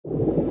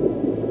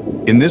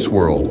In this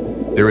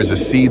world, there is a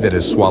sea that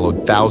has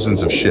swallowed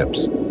thousands of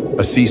ships,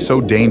 a sea so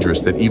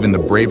dangerous that even the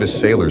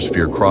bravest sailors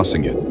fear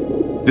crossing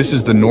it. This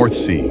is the North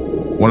Sea,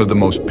 one of the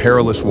most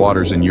perilous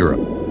waters in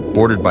Europe,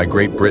 bordered by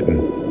Great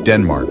Britain,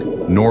 Denmark,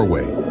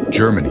 Norway,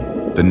 Germany,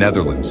 the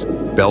Netherlands,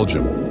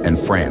 Belgium, and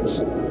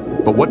France.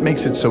 But what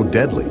makes it so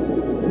deadly?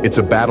 It's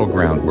a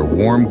battleground where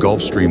warm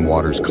Gulf Stream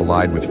waters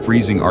collide with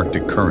freezing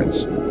Arctic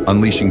currents,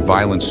 unleashing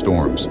violent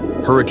storms,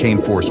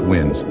 hurricane-force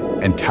winds,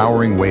 and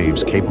towering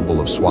waves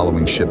capable of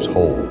swallowing ships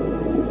whole.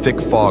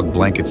 Thick fog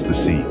blankets the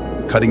sea,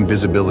 cutting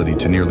visibility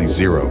to nearly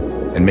zero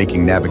and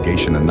making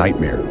navigation a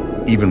nightmare,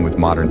 even with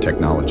modern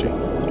technology.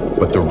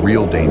 But the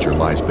real danger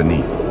lies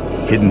beneath: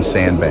 hidden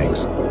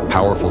sandbanks,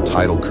 powerful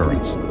tidal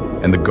currents,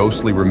 and the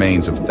ghostly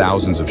remains of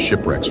thousands of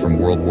shipwrecks from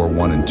World War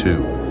I and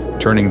II,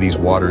 turning these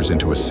waters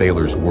into a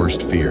sailor's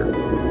worst fear.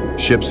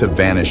 Ships have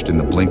vanished in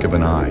the blink of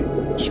an eye,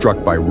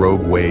 struck by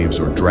rogue waves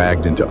or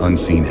dragged into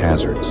unseen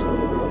hazards.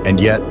 And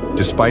yet,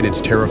 despite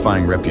its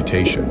terrifying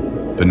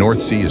reputation, the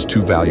North Sea is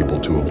too valuable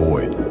to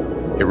avoid.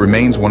 It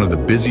remains one of the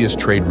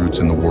busiest trade routes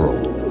in the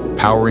world,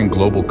 powering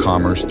global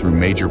commerce through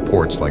major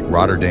ports like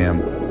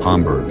Rotterdam,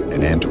 Hamburg,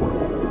 and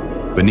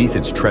Antwerp. Beneath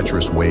its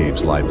treacherous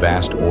waves lie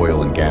vast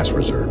oil and gas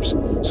reserves,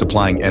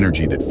 supplying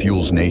energy that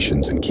fuels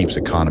nations and keeps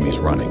economies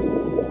running.